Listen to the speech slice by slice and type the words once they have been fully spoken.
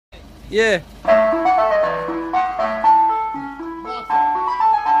Yeah.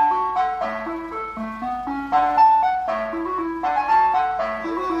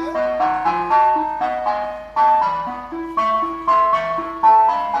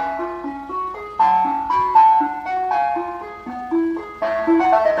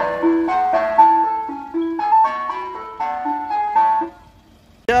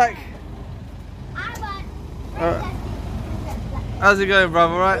 Jack. How's it going,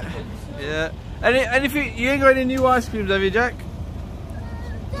 brother? Right? Yeah. Anything? You ain't got any new ice creams, have you, Jack?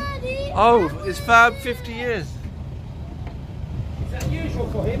 Daddy. Oh, it's Fab 50 years. Is that usual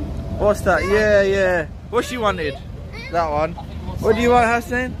for him? What's that? Yeah, yeah. What she wanted? That one. What do you want,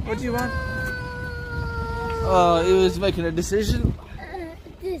 Hassan? What do you want? Oh, he was making a decision.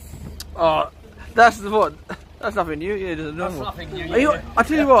 This. Oh, that's the what? That's nothing new. Yeah, it's normal. That's nothing new. I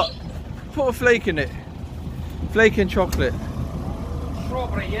tell you what. Put a flake in it. Flake and chocolate.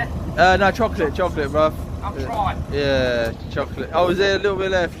 Strawberry, yeah? No, chocolate, bruv. I'm trying. Yeah, chocolate. Oh, is there a little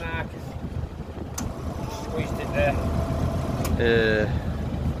bit left? Nah, squeezed it there. Yeah.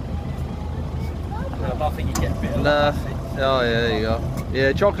 No, I don't think you get a bit of Nah. that. Oh, yeah, there you go.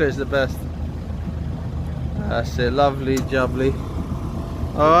 Yeah, chocolate is the best. That's it, lovely jubbly.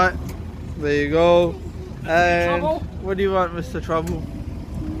 Alright, there you go. And Trouble? what do you want, Mr. Trouble?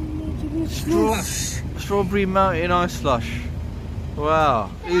 Strawberry Mountain Ice Slush. Wow,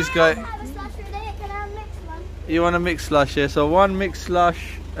 he's got. You want a mixed slush, yeah? So one mixed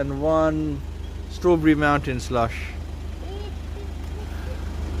slush and one Strawberry Mountain slush.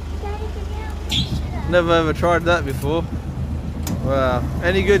 Never ever tried that before. Wow.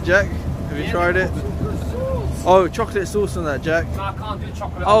 Any good, Jack? Have you tried it? Oh, chocolate sauce on that, Jack. No, I can't do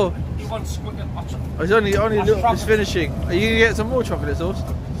chocolate. Oh. He wants squiggle. It's only it's finishing. Are you gonna get some more chocolate sauce?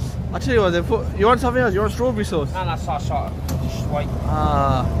 I tell you what, they put. You want something else? You want strawberry sauce? No, no, sorry. Just wait.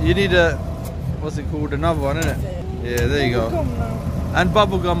 Ah, you need a. What's it called? Another one, isn't it? Yeah, there you go. And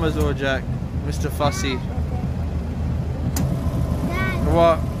bubble gum as well, Jack. Mr. Fussy.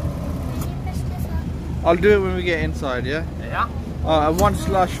 What? I'll do it when we get inside, yeah? Yeah? And one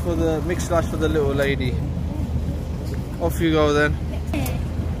slush for the mixed slush for the little lady. Off you go then.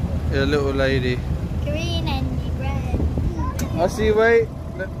 Yeah, little lady. Green and red. I see, wait.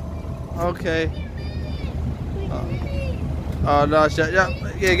 Okay. Oh, nice.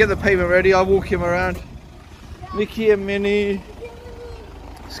 Yeah, get the pavement ready. I'll walk him around. Mickey and Minnie.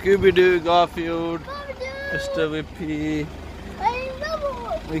 Scooby-Doo, Garfield. Mr. Whippy.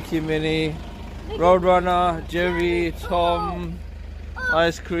 Mickey, Minnie. Roadrunner, Jerry, Tom.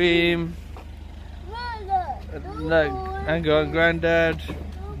 Ice cream. And Granddad.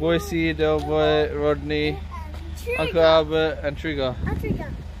 Boise, Delboy, Rodney. Uncle Albert and Trigger.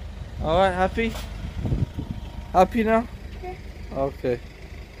 Alright, happy? Happy now? Yeah. Okay.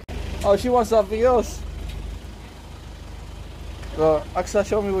 Oh, she wants something else. Well, Aksa,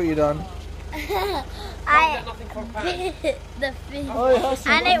 show me what you done. I bit the fish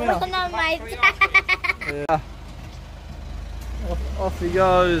and it went on my tag. Yeah. Off he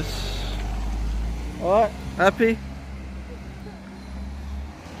goes. Alright, happy?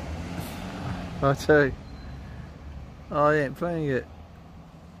 I'll tell you. Oh, he ain't playing it.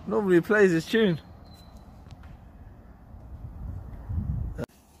 Normally he plays his tune.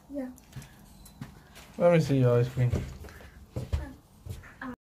 Yeah. Let me see your ice cream.